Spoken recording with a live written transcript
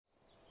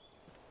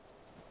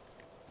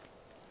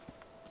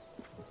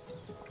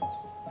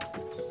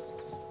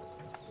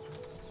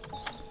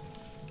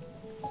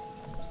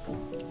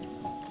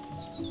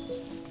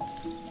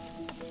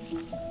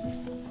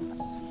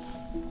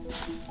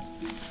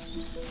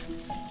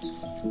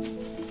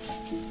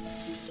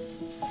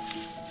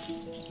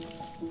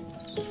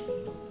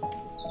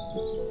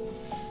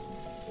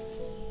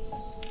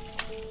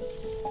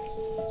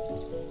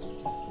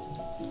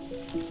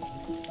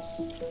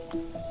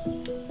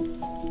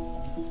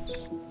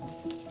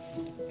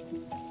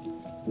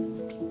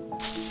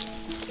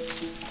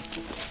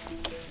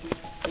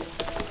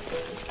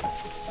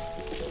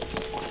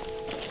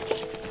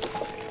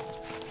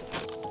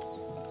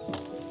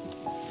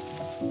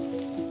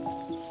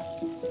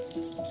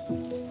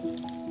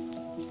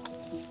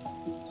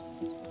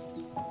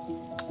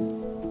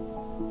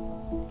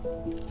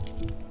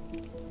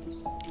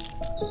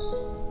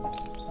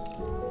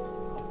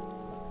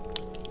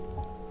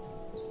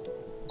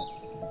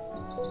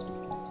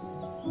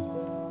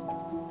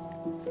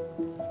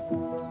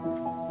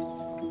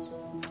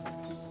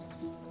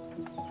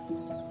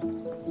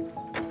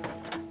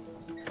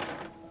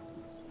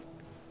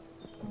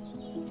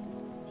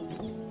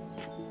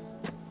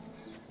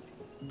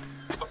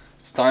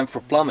It's time for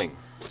plumbing.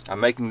 I'm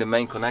making the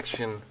main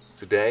connection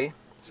today,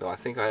 so I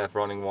think I have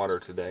running water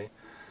today,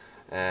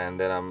 and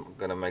then I'm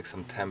gonna make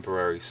some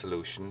temporary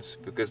solutions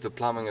because the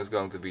plumbing is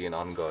going to be an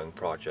ongoing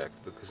project,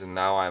 because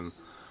now I'm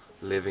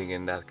living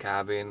in that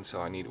cabin,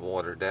 so I need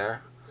water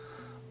there,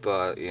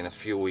 but in a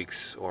few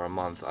weeks or a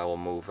month I will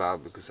move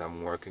out because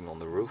I'm working on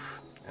the roof,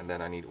 and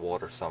then I need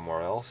water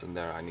somewhere else, and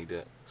there I need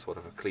a sort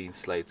of a clean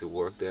slate to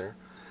work there.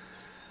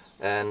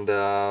 And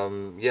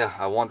yeah,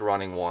 I want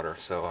running water,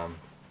 so I'm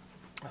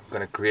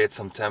going to create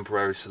some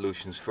temporary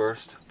solutions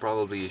first.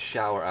 Probably a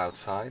shower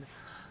outside.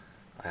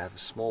 I have a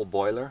small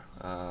boiler,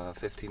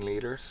 15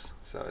 liters,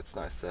 so it's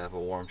nice to have a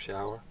warm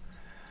shower.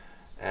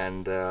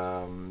 And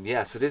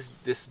yeah, so this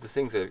is the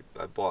things that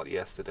I bought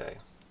yesterday.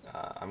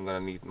 I'm going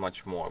to need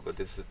much more, but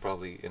this is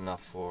probably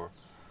enough for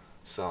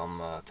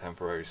some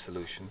temporary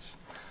solutions.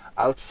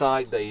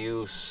 Outside they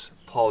use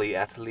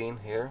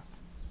polyethylene here.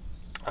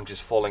 I'm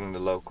just following the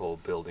local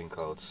building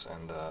codes,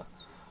 and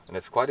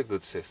it's quite a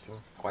good system,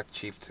 quite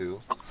cheap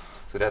too.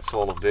 So that's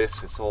all of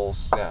this. It's all,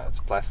 yeah, it's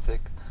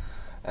plastic,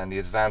 and the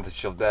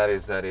advantage of that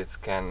is that it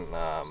can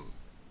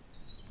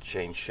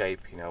change shape.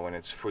 You know, when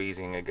it's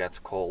freezing, it gets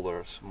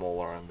colder,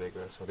 smaller, and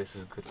bigger. So this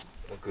is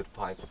a good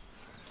pipe.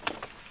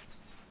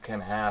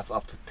 Can have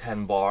up to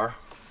 10 bar,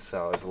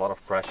 so there's a lot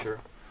of pressure.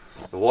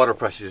 The water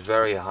pressure is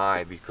very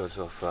high because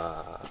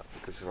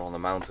we're on the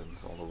mountains.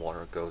 All the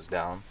water goes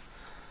down.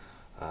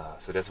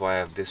 So that's why I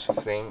have this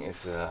thing.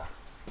 Is a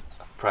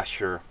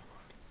pressure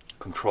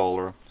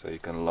controller, so you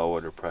can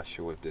lower the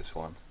pressure with this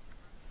one.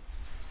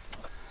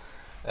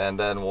 And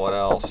then what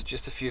else?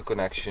 Just a few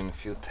connections, a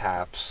few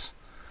taps.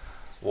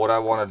 What I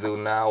want to do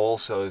now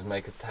also is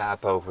make a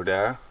tap over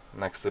there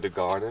next to the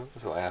garden,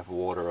 so I have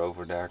water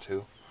over there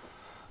too.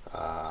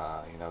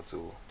 You know,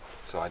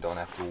 so I don't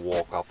have to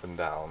walk up and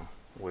down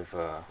with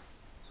a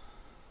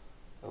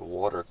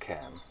water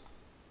can.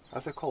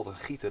 How's it called? A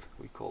gieter,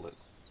 we call it.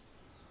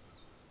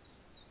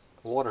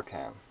 Water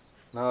can.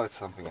 No, it's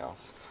something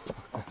else.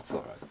 It's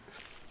alright.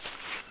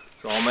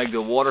 So I'll make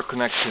the water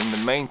connection, the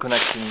main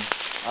connection,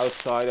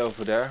 outside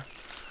over there,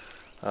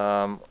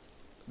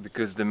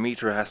 because the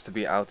meter has to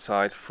be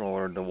outside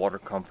for the water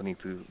company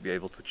to be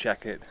able to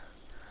check it.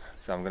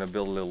 So I'm going to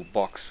build a little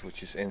box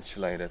which is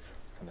insulated,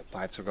 and the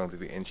pipes are going to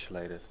be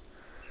insulated,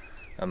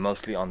 and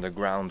mostly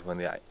underground when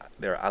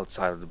they're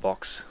outside of the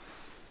box.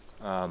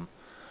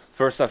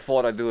 First I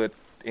thought I'd do it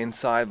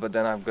inside, but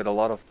then I've got a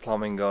lot of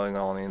plumbing going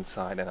on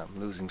inside and I'm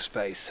losing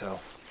space,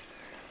 so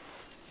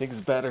I think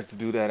it's better to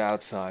do that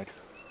outside.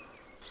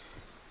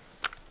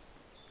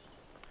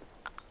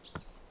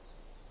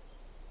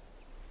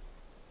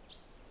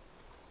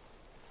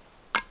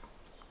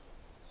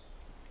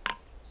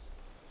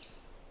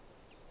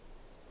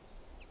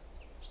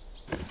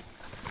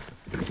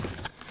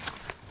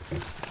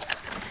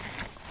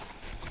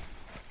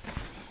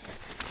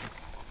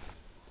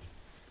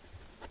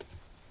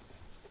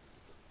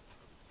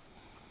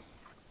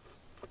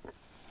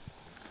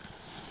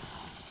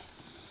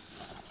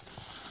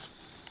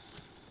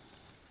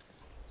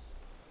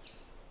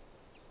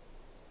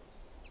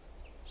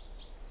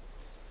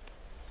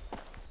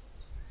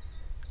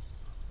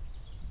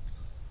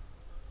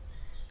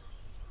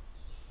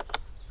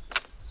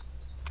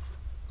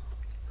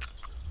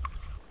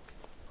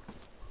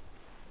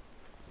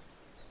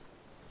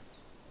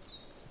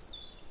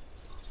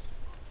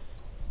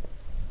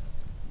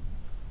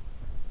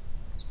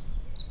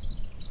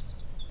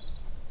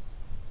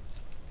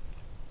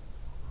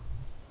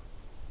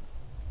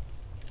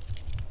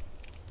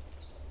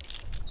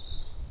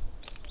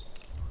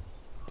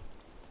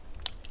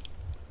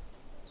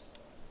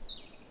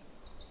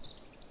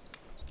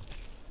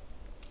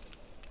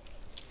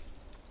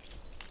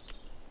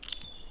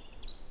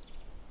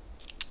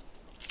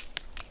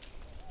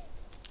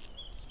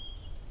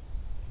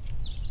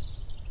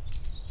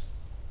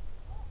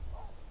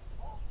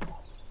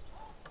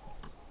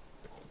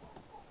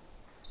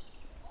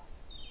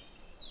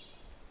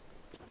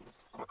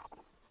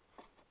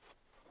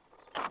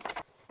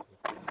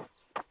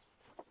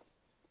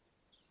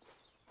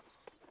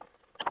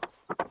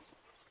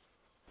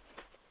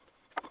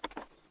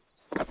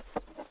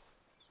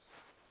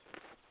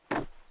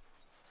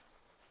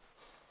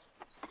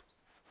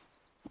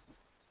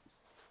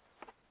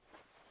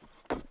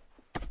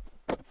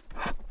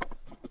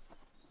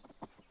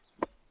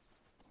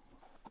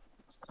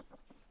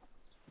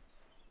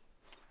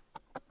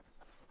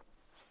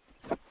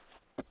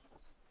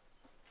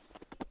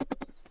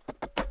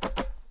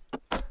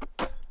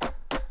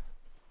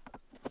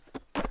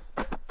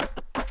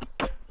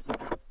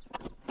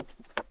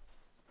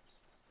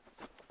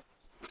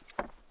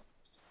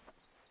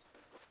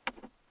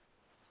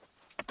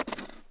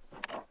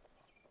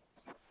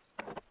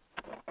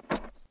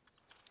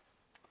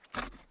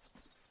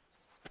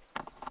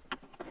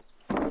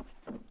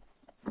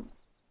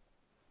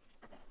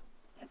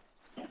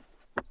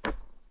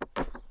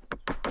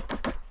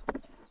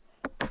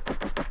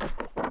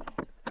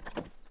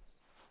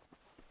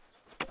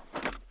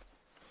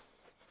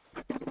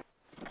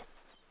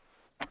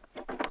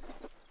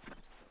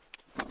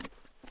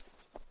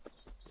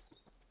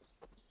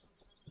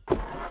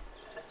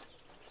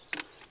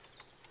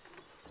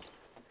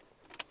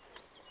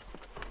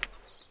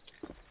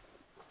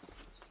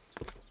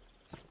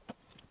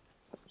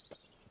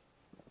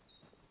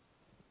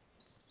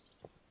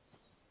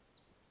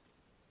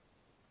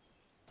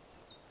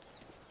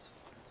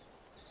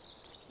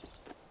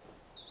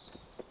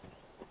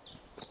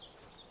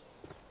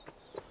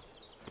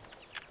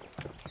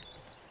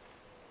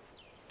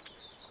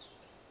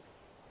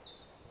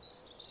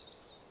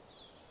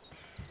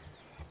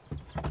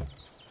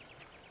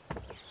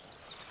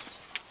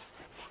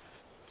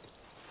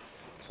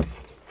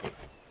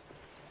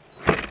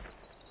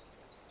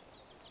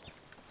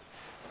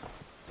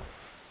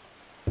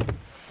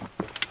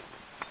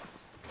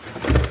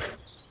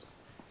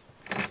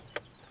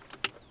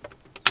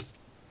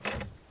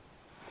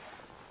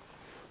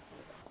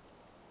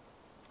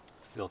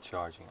 still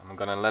charging. I'm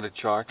gonna let it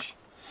charge.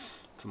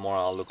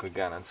 Tomorrow I'll look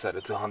again and set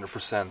it to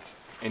 100%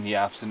 in the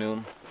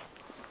afternoon.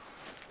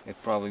 It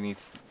probably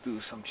needs to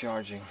do some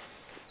charging.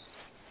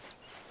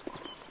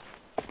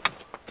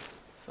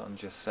 Sun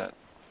just set.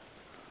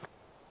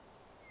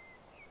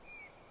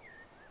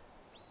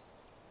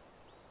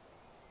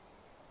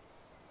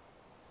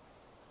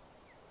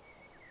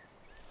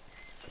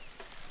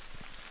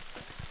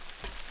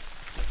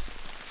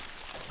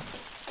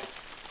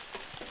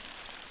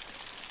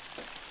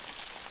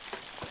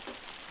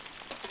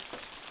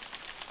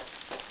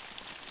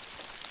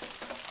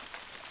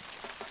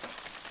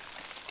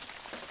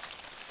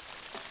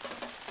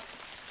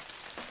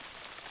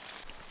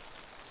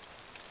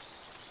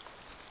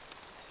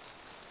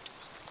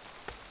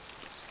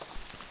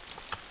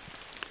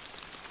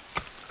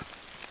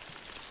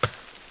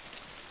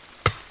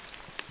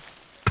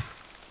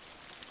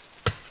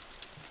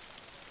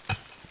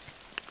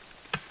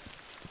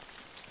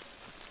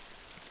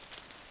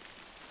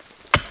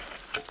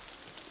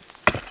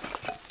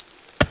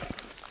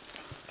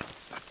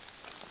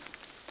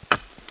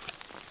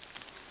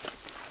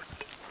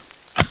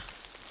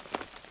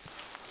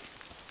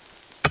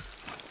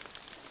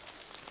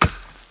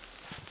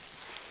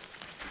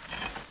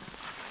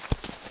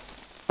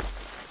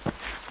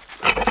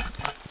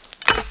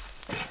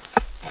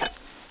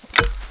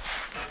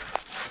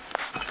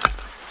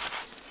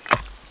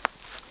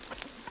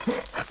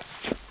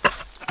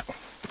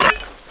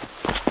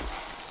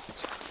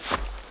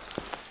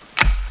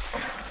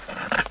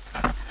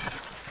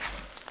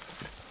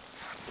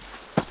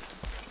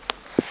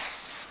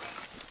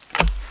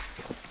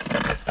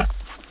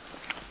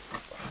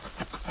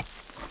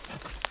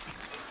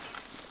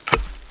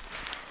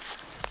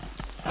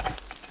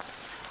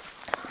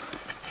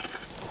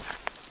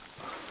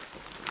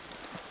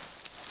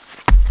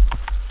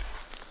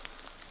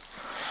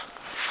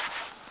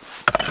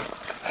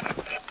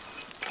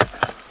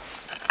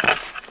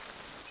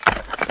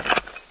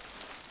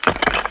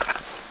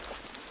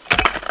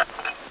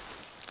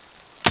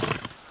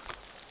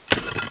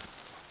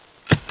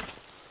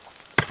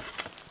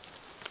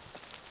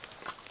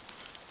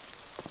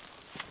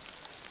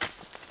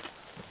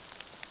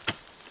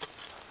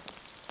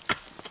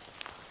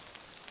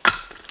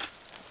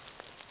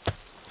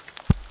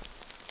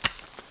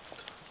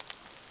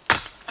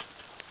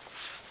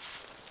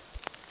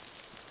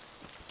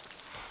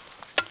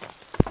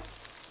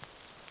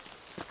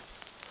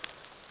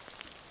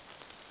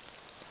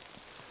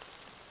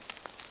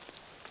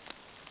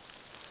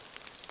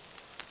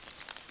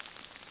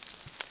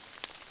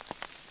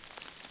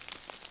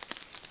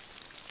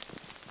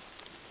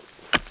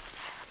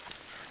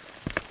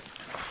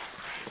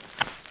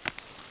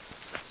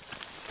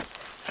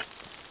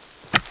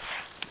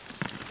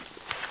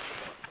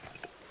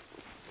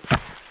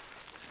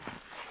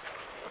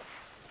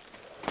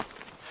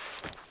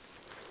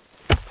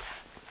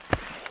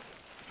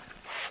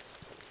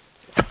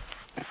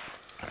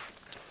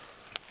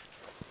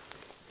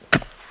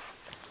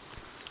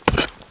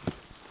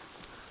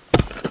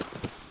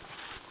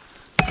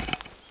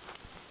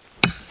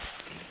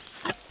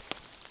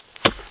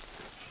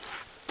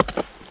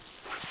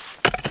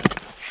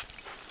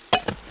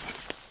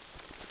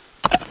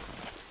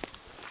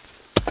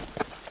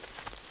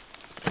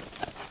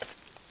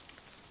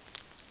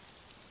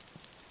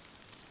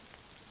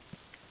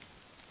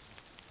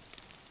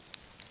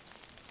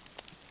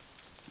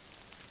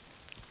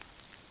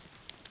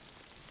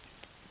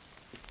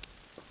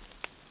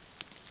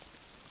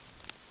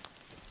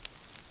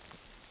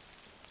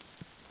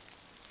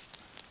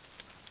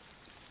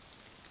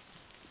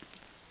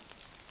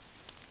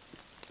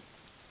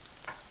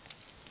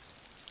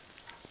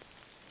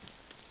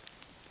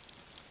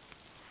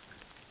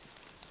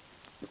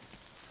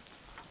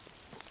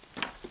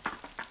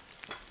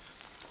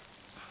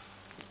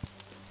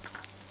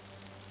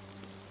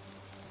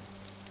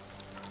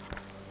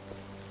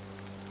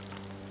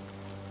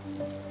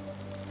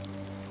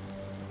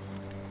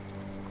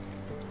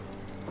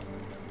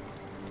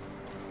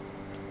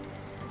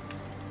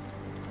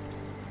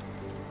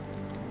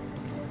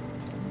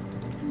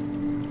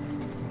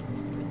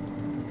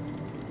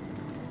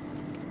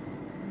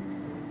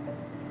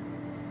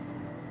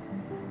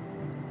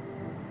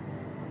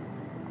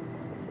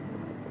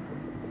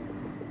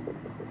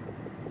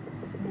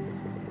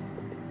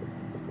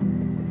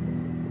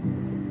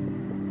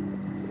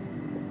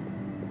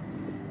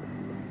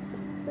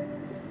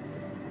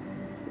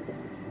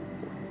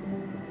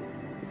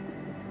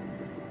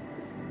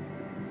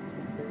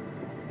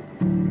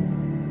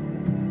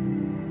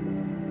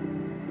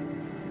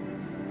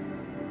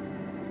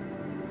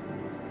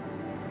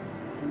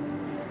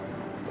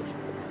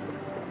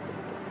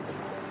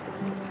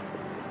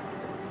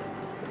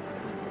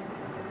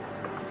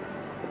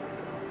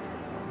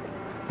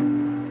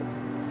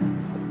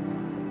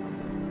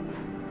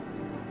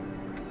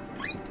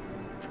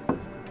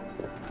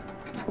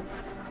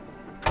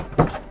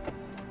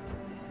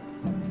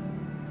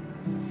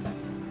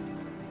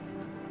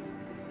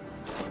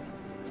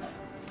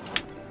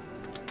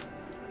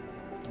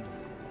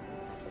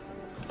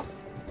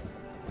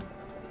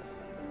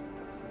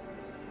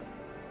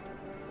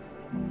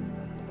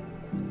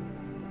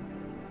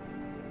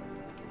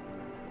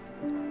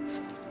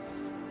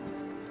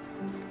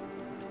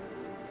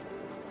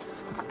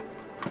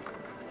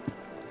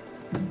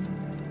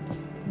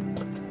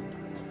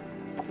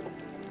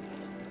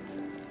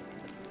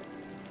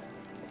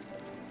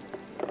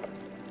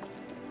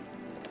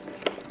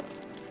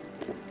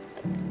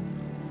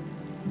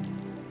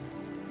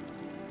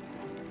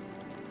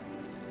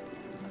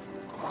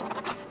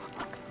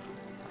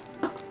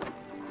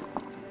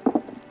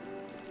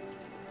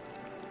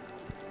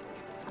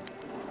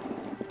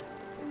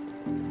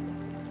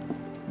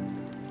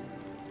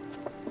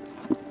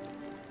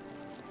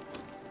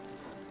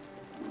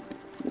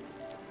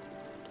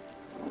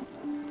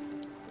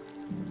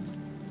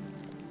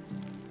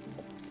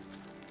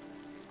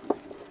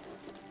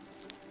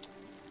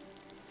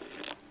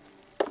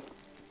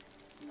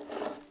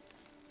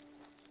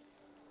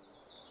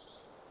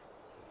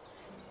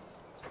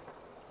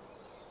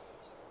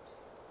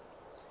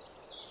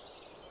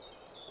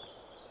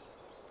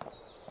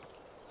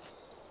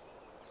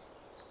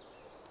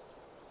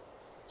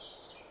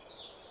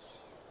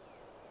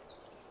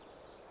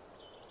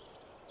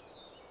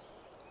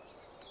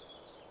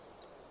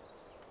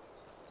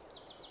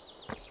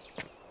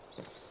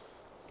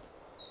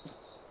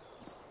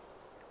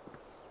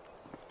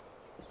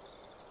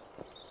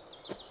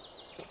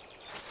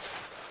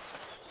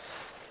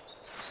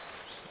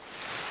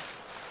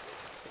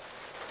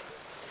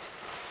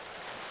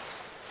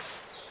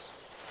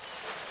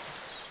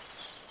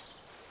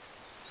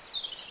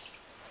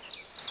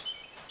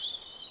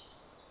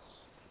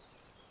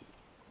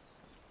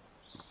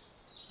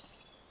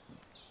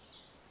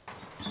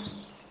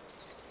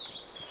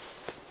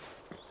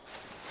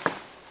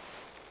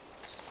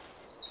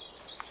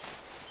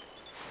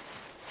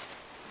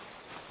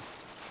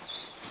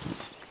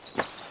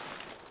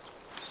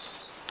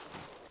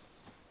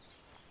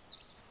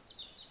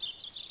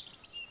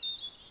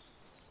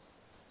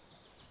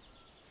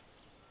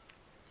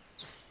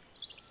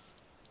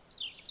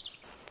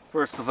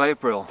 1st of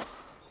April.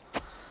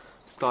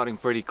 Starting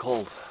pretty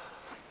cold.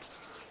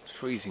 It's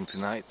freezing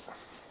tonight.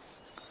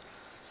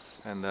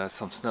 And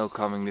some snow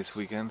coming this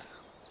weekend.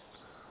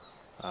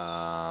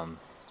 Yeah,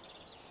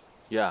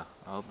 I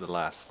hope the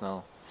last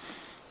snow.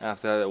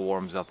 After that it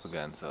warms up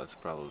again, so it's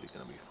probably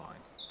gonna be fine.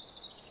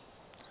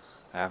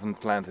 I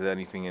haven't planted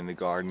anything in the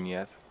garden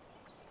yet.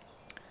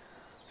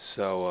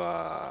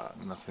 So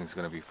nothing's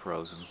gonna be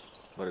frozen.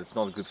 But it's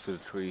not good for the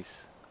trees.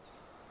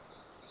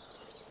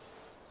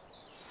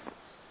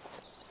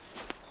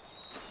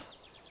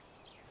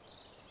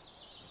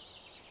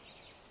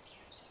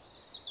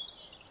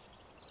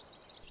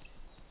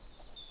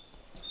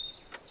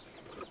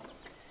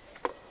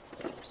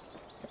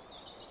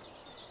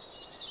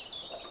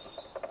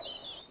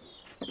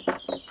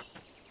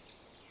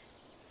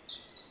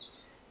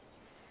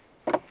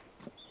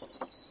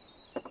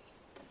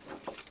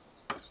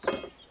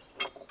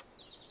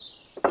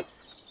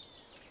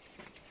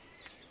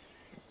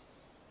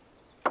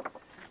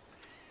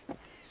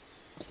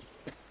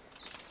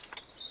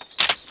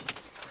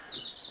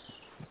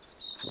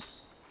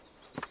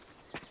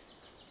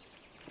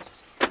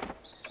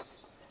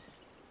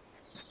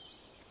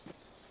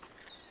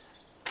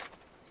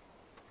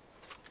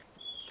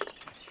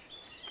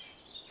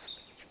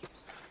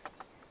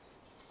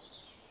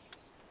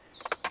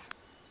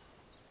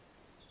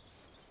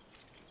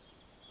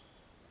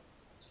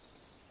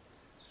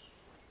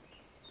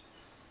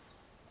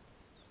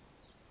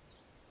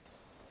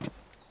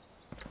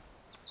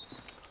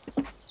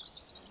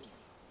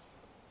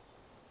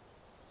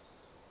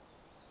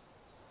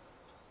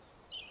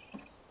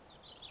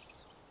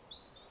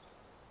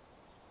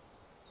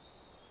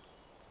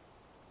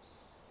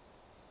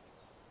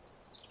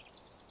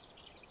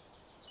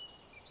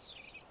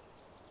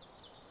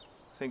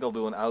 I think I'll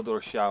do an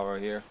outdoor shower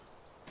here,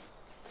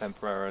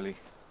 temporarily,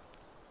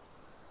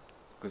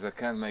 because I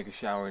can't make a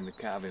shower in the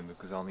cabin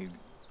because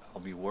I'll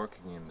be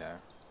working in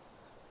there.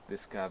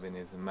 This cabin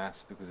is a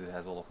mess because it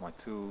has all of my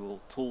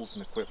tools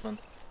and equipment.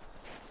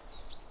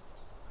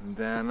 And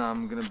then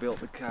I'm gonna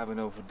build the cabin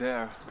over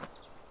there.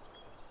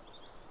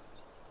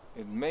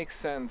 It makes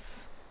sense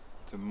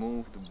to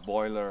move the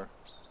boiler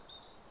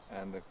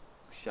and the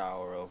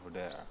shower over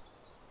there.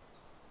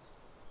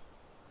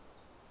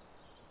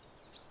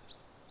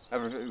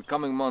 In the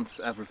coming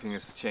months everything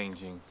is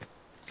changing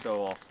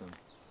so often.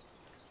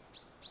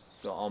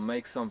 So I'll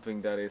make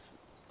something that is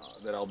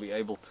that I'll be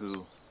able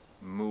to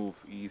move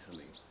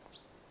easily.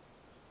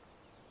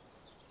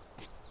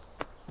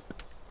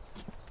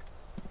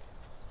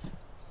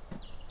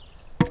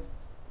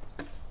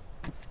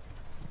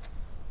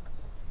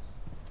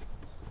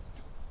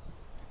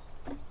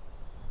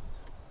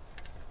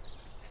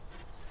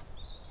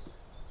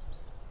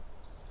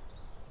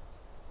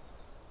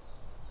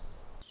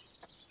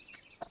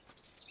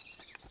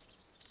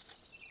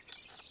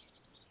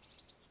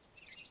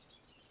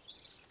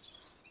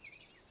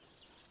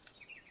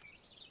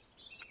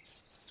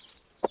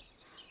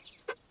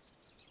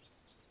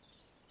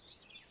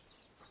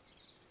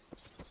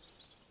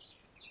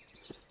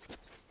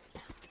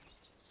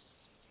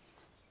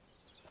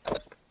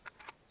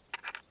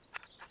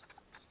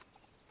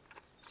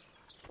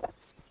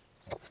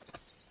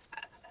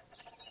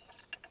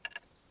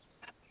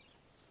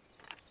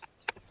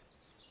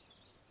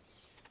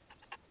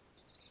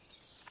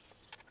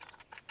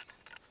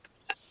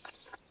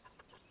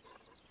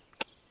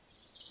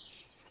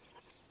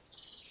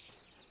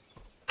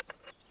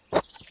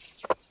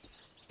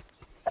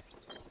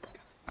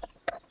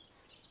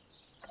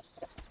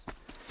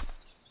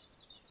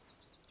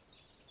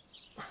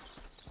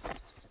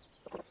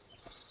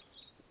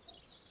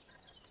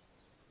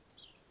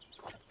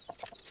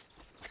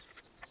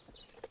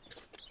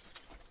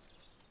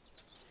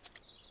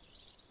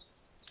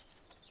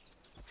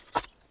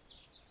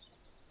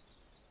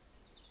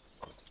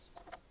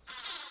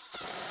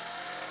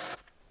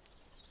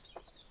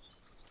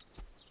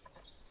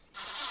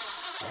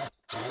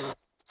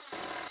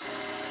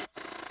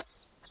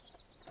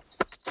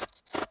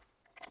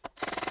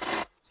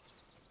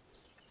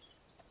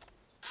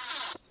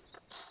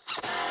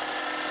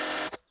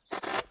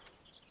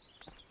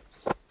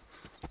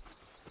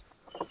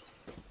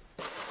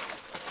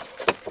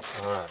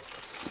 Alright.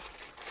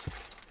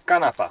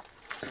 Kanapa.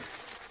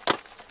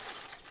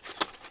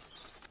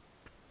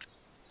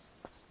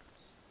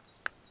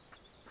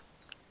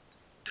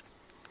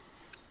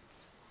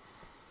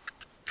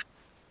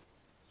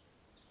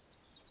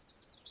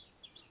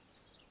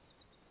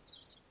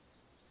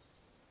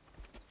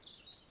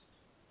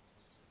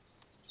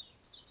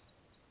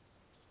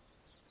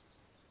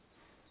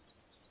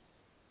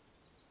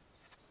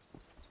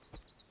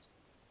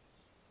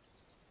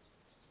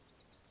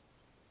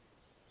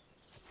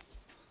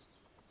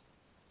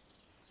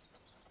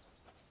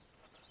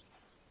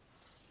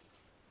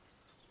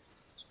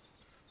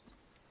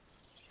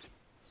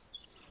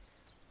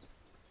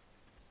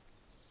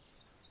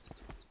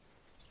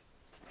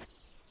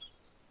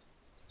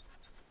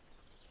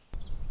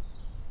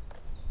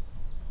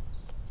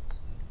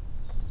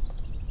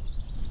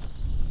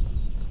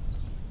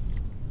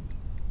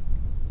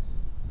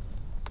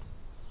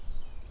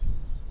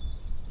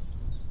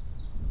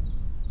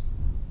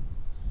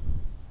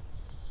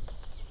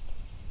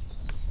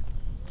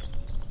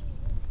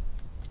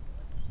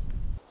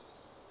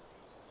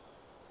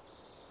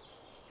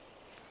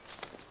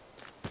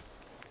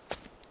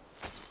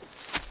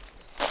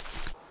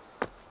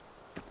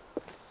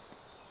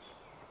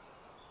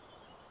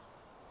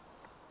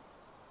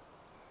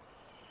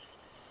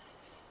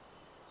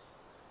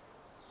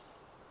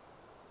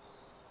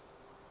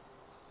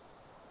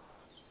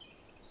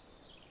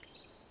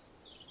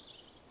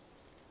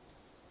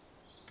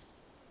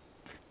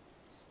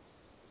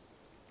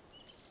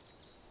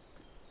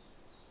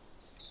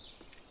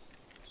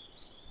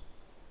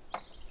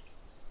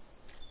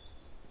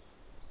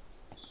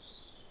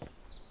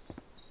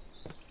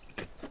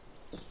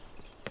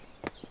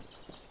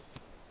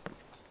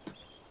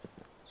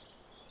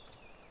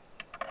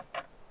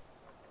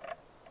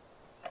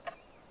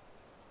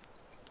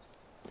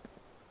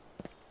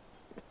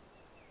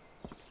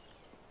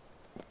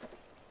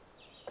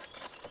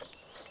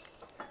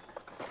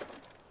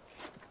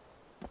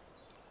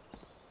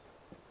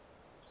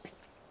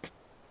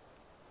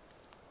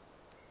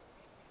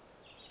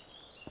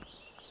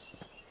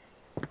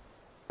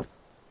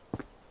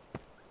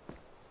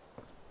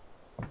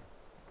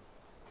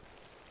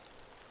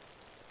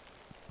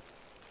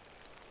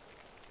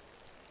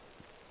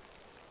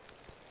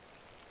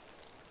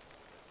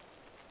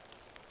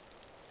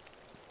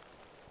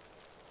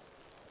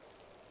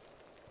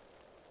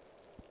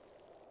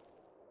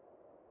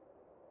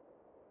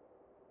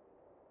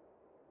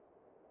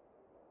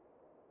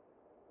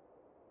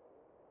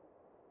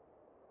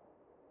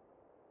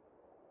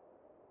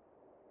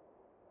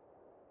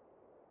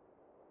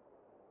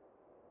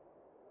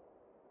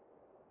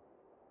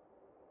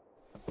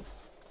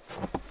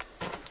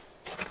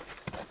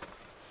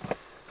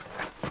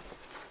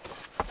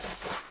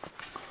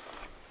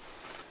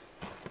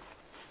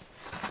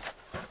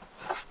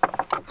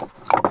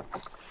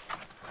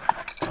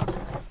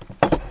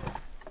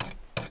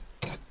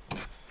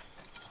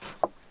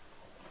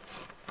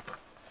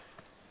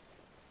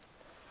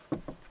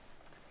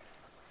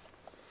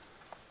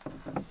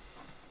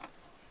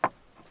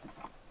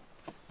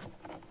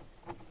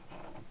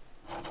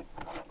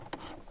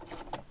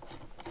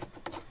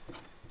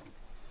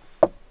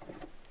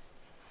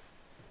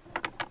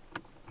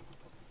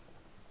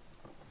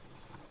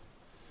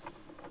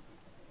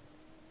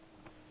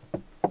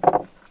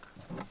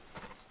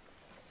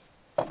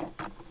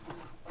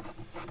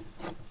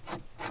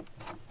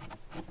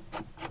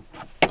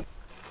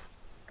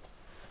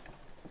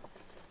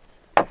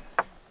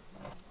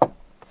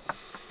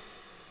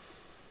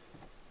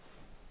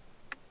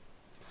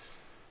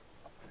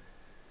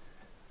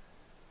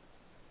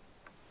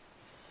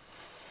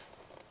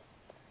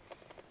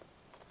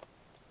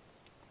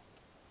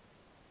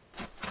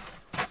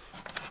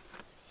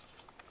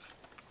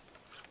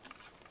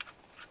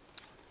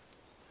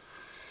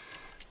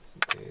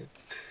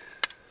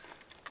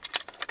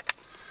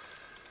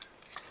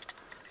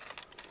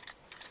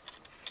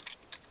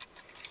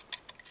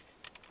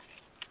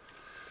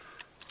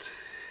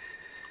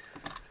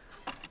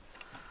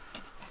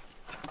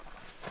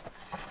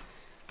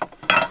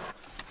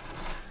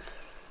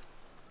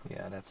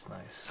 Yeah, that's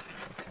nice.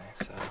 Okay,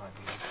 so I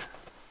need...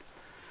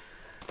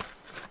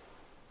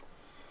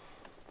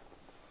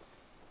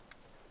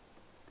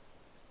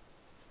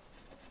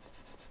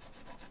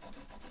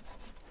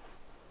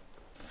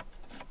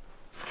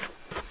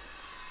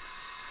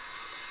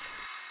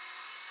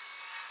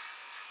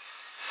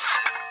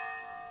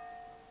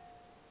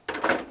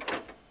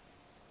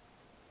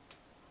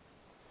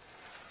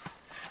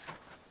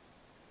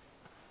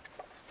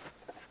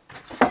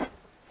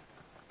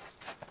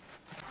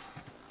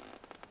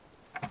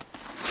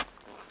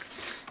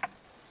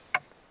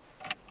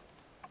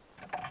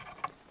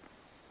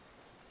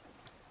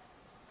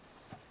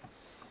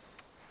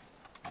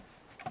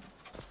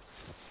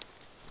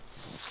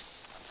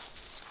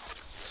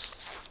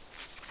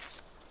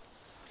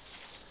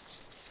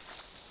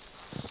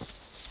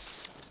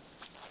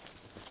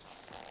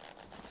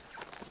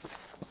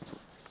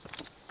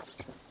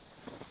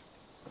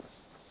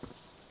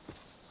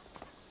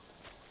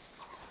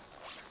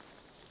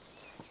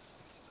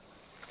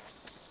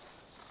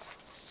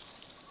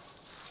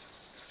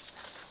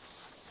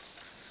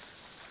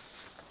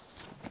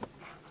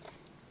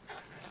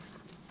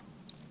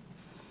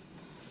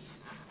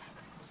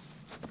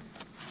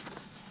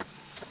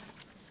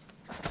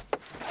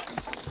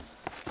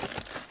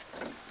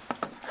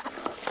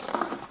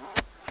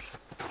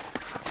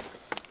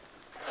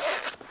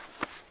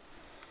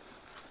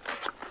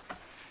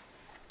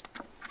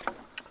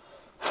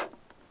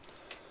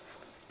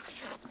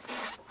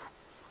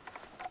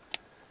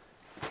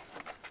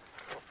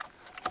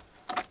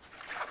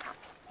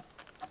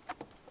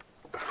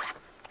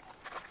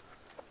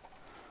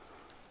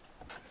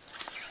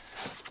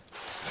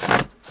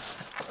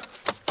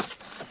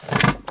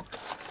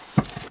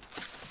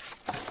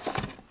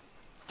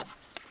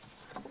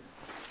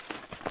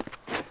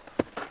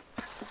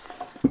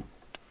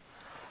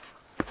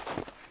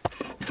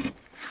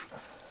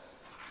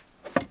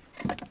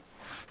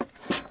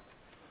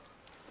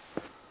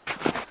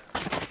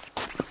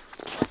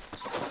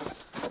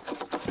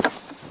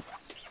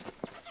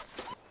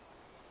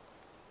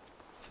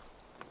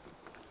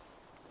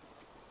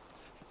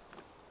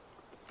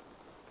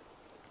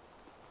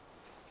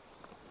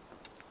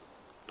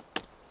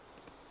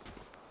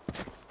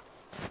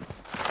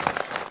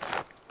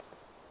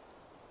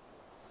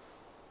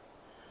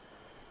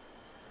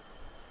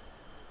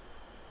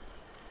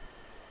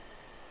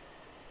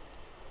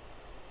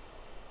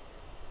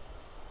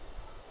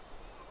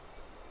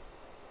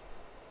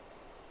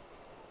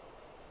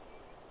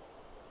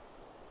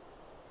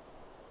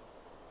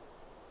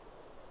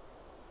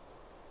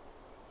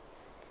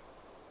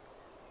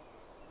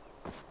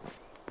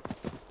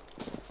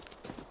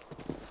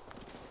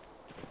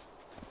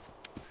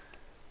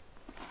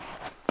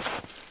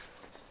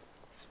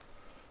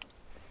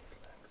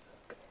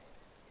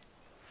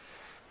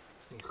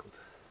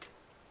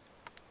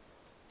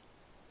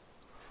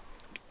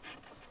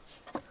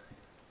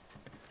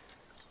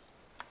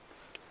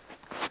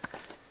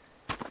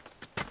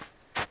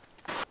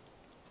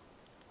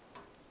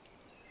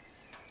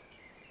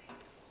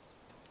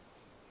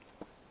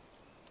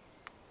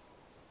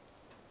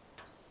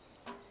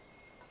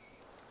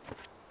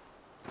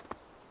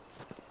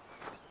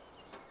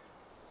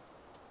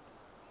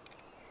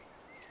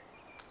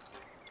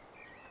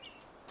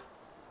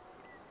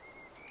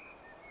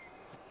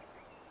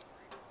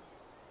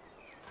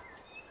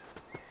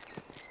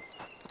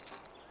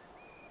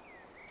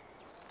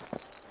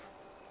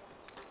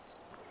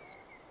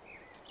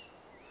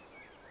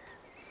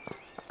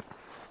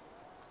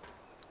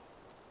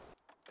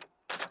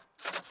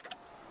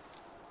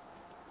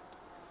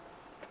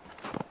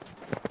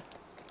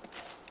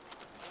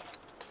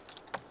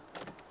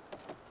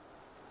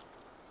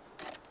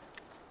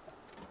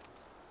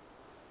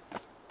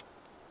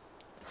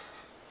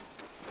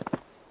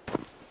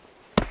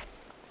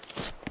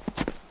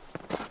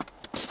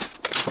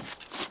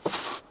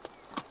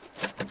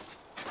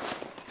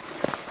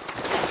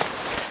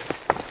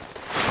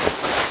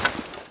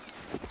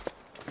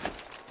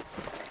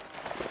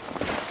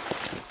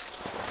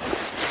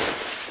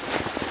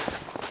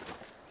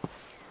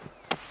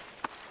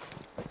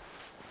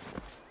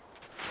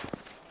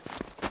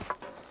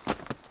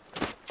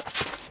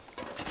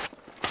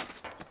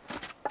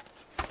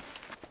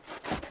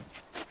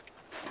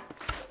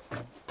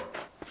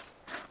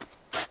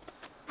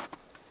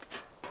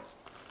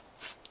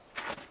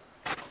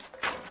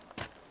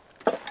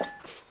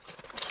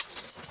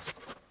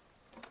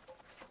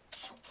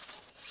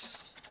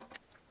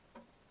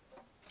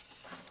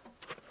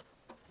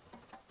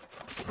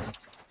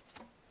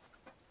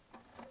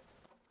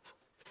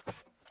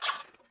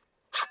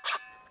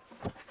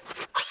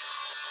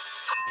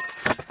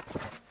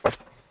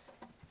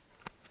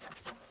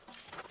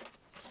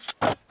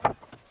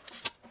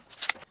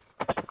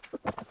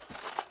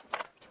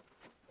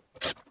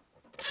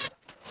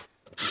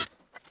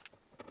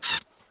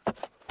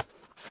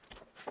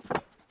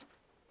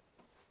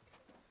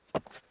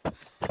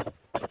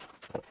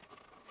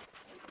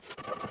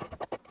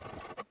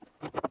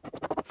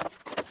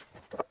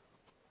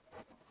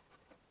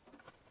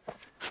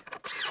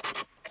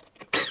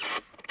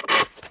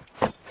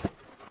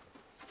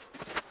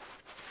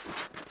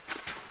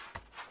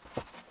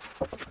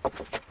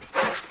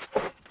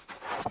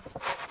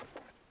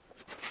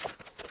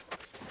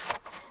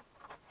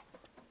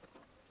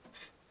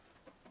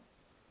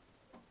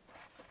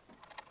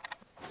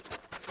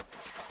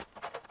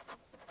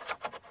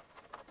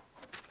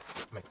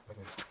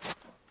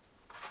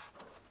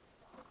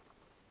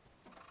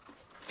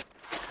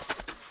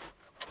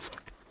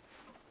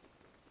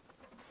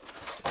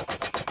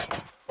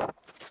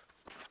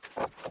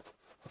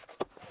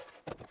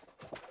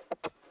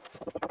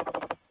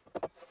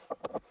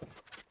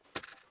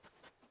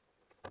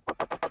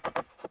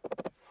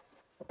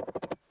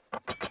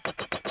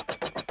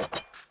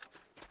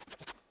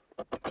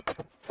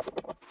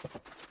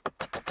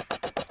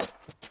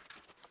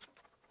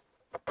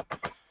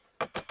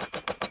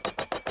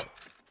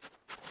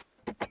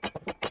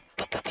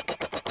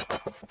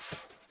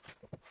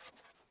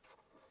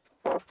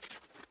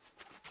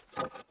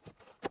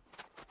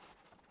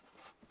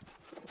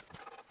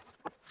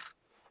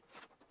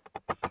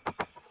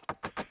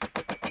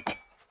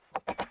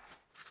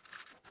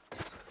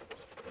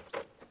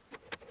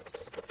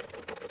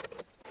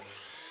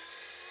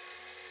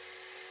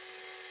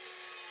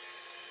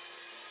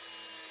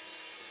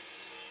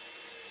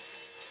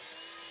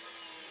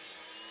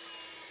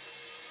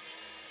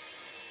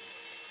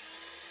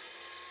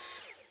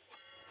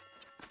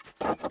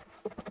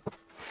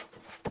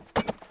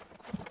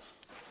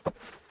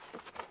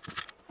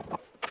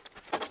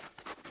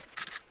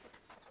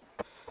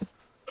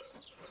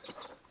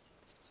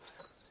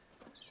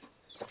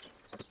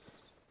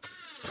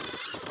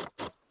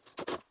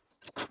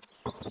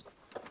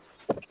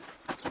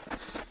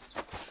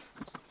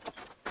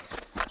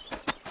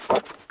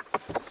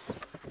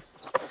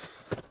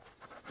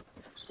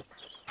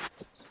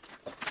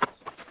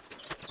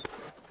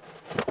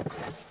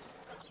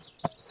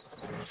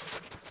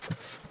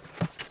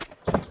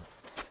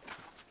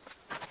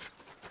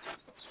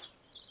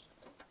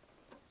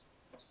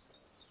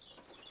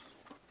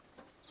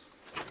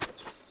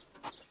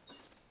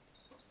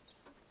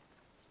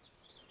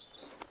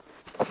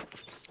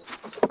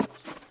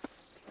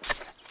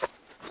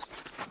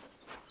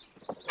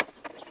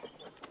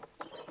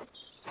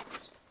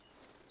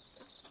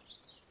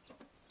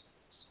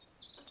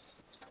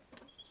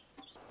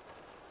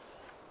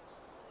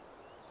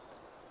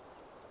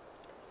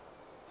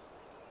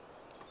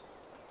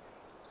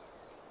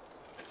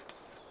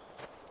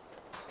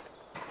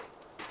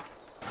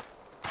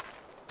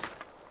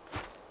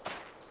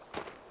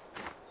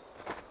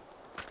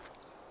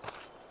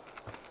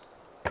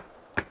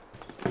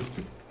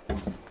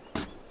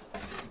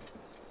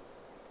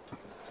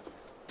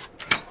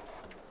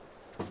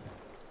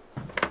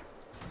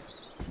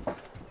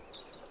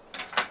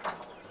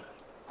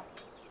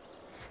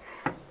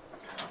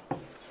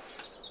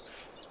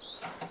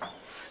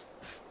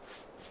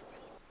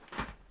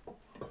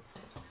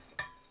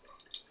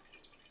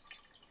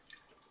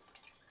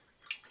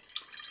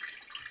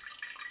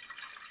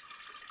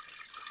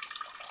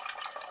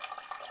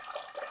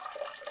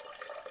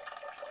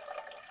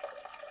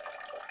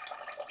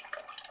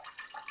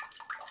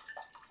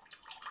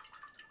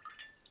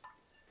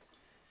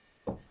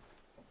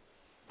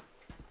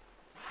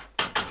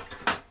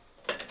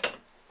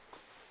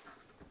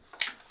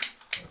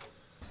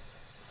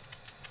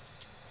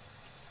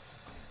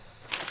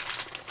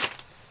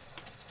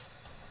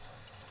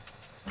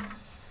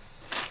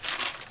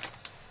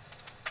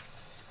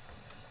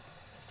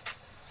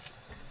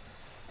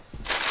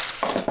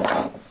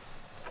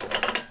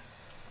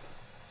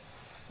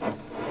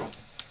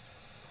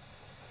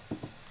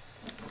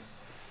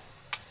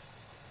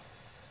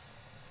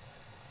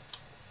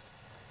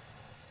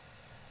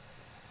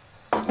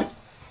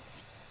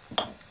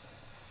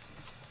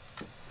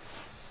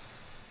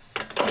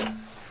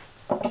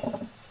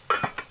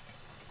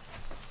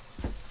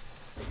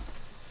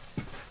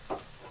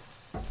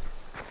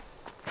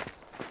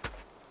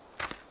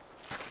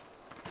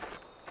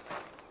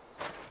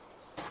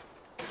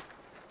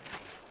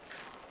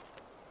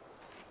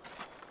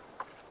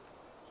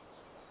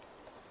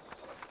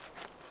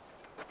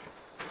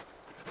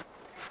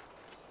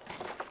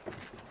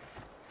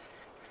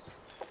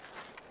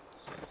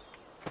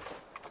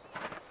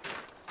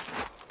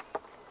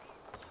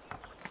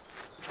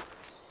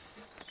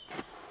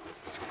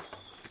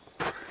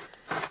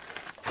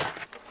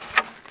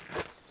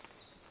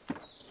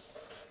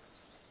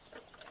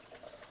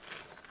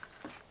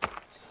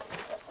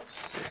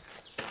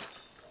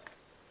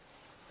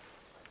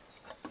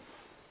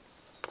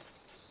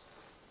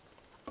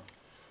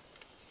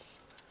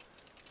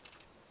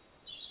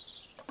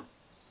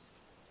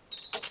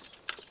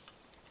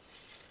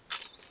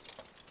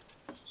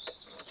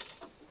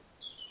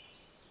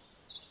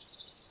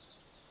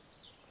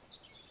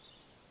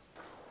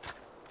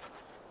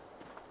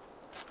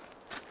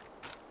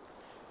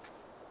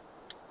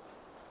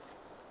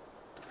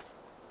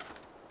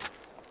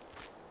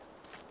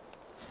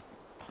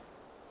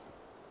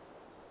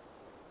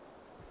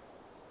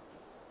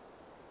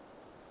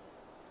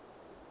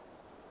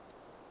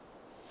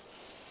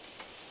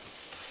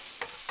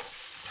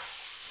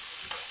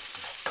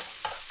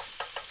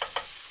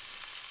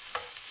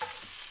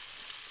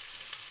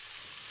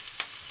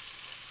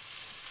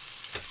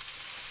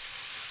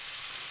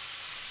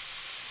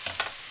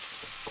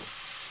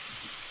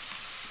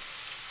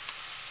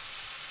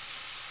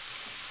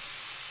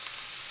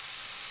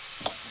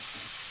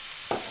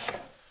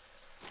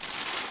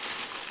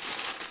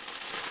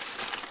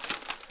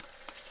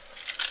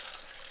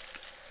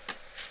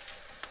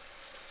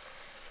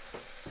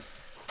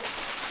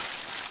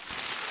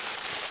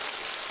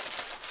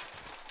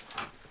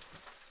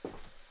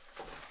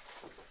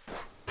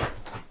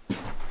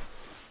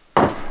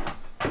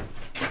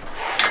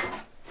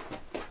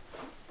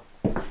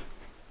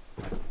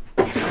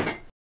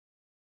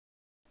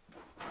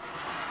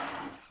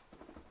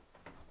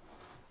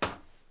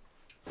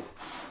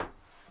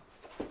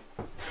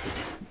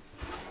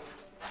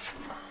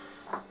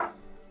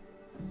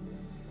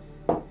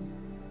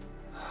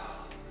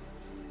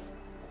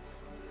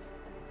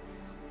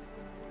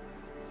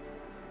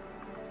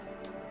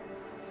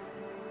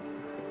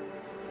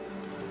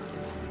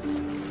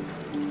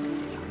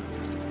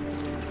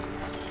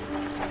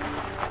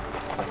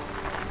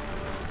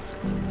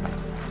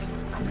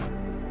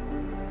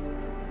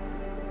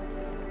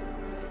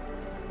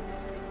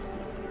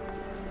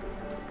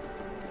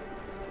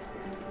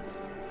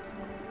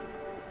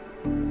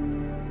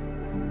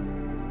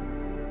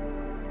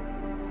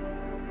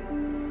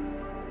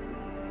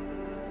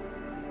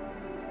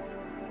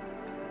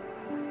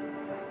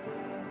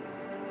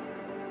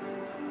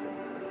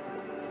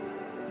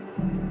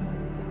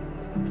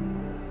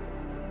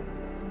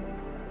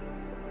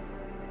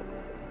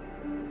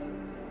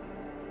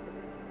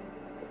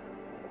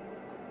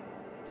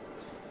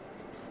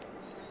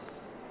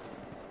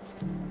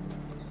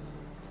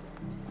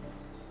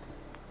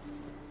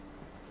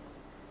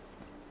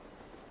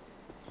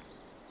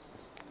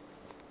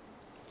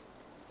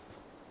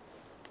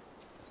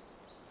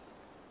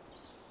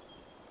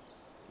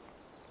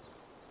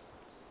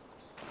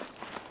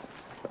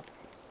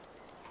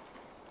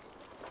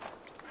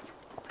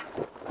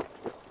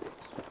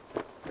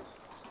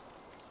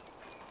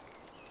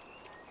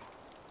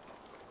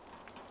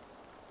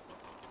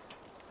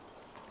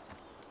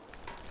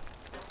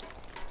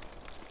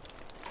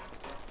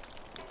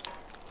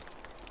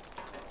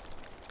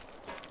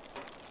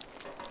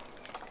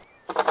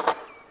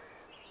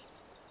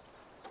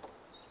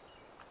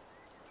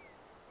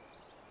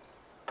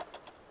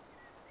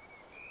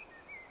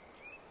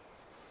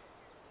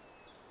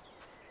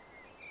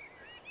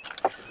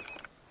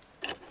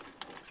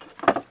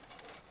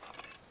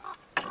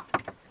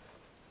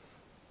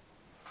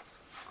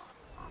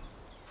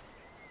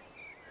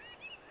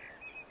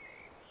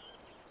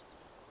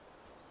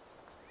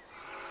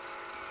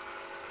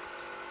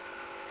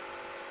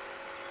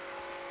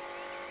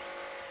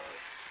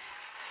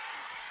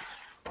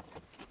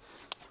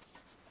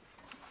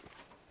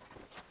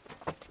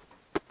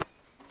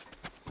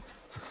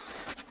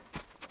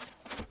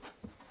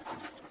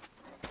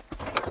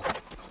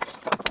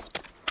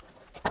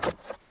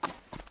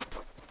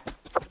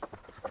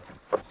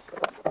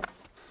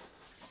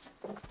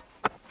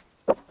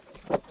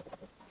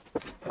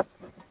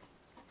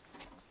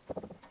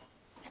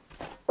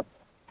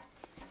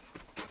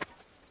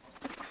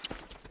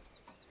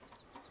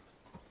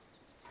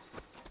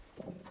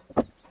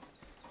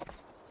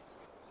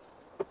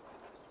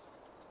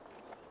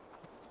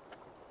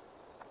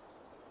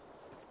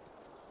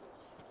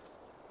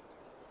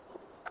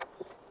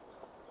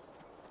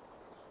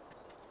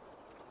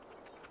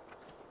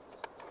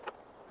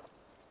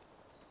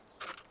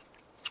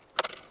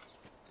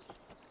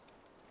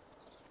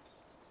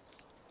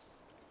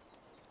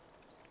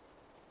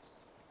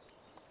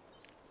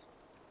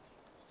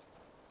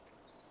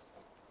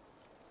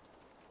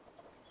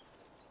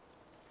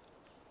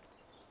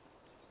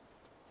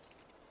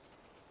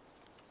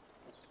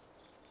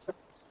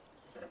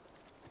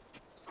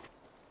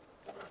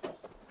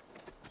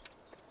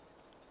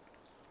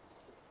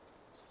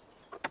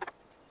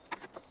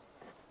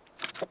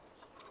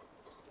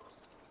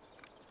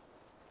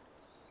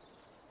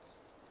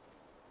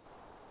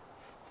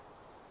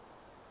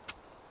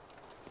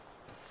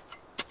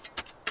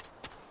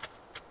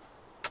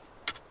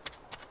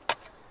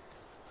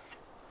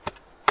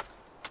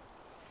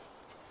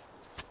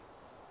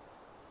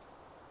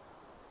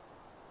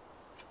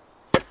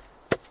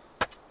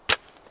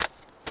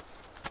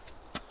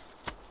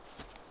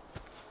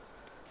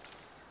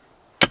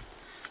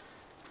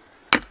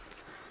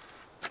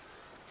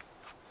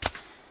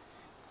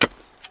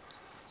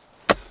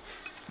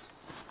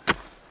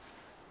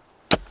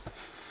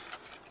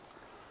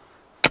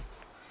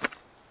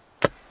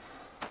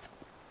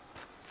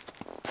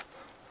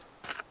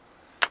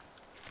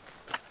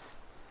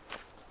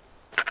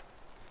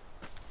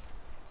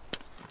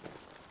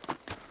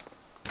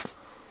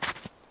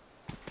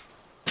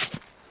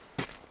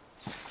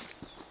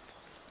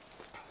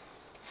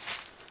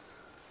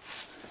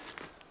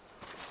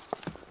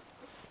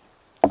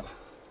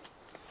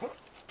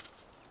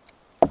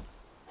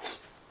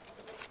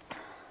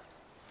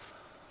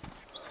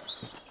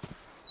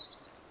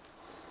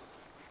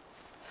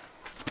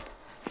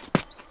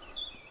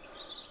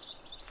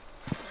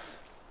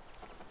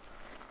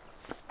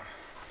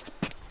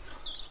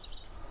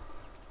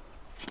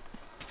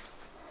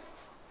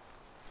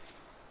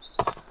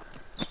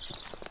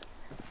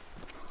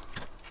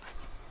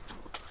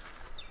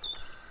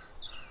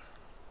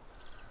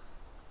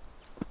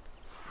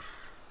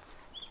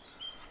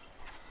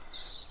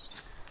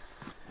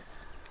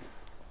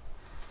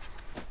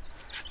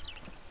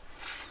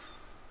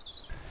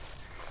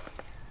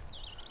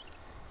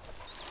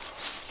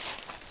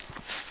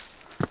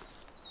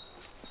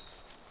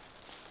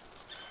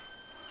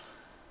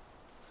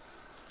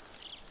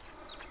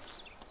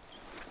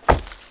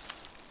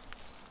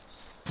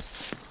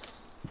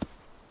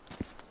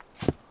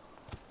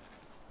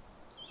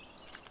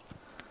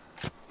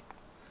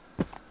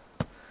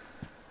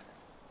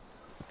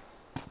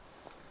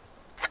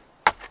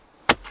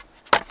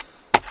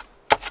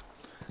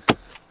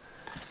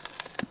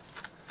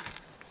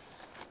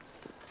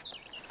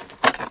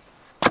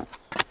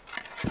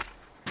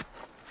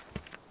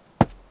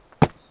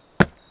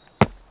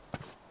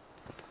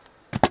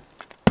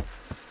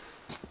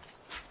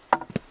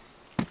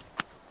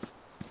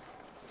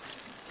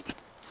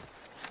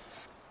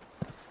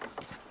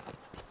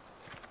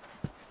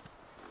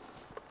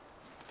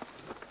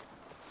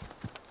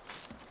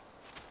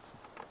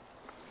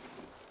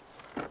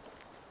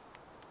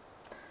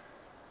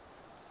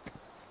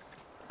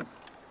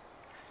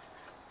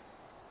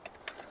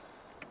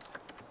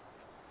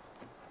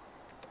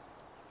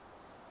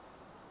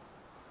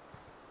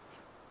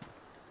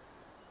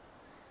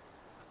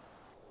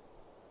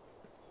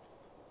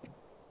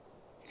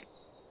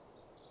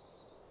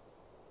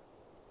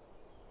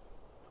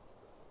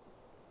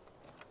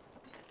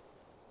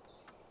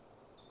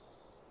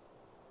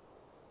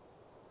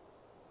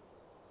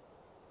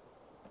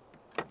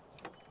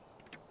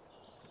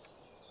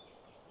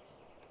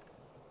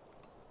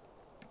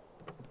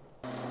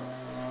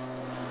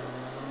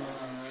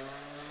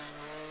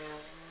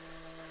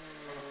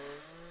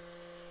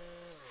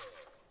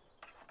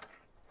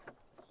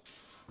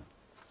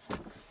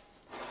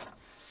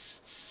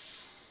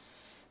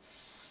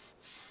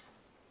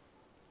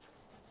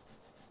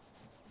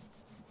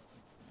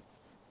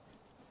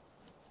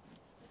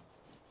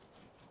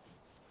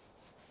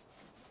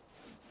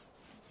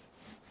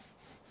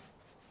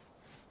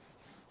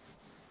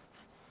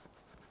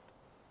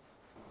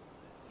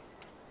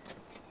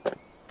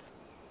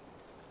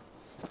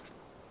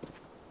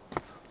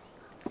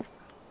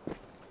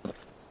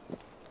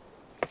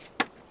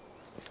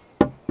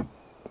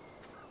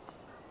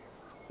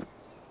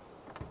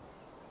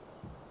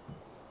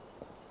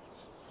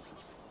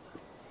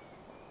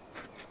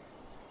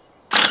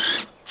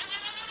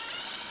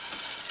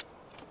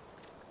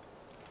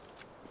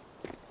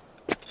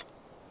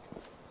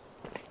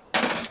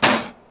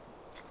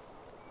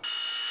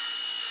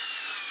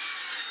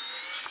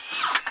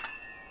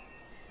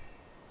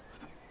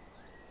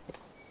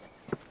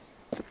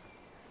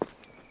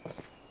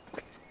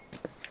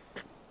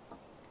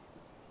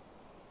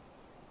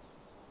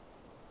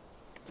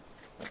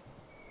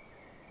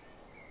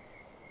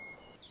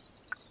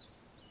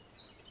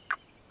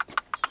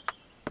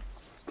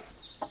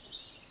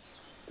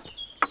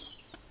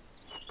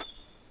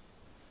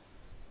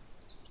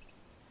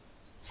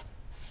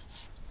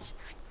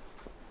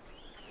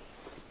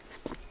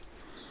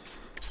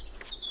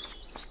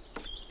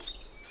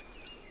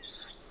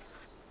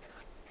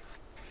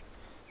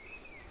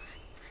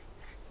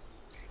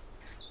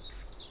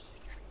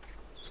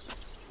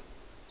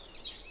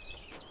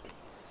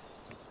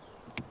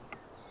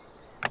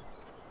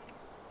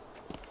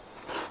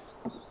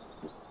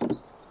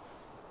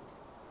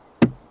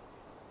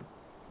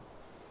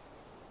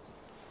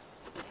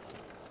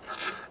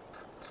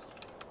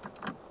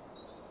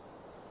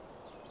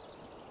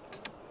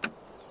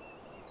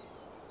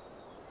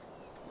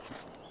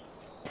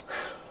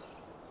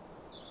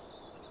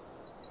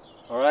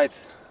 Alright,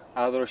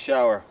 outdoor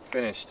shower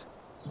finished.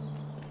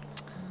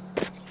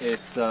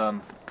 It's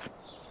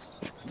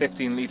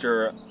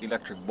 15-liter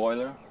electric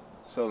boiler,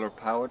 solar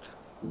powered,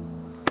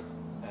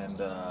 and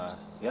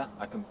yeah,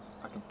 I can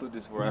put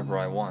this wherever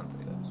I want.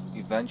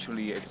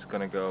 Eventually it's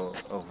gonna go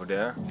over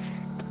there.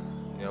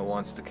 You know,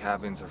 once the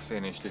cabins are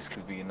finished, this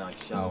could be a nice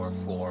shower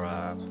for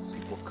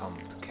people who come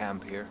to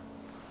camp here.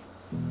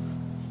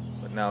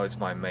 But now it's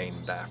my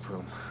main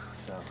bathroom,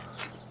 so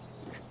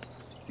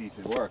see if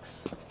it works.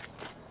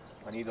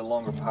 I need a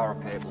longer power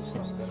cable,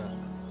 so I'm gonna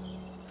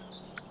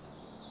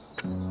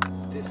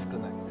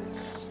disconnect this.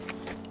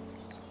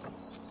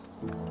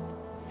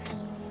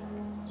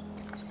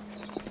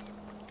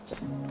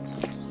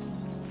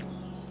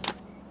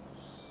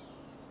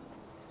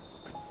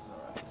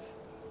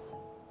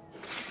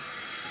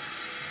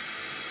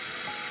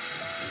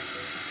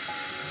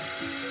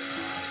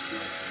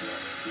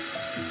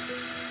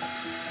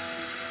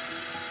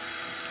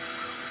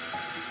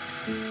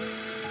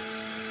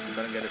 I'm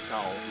gonna get a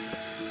towel.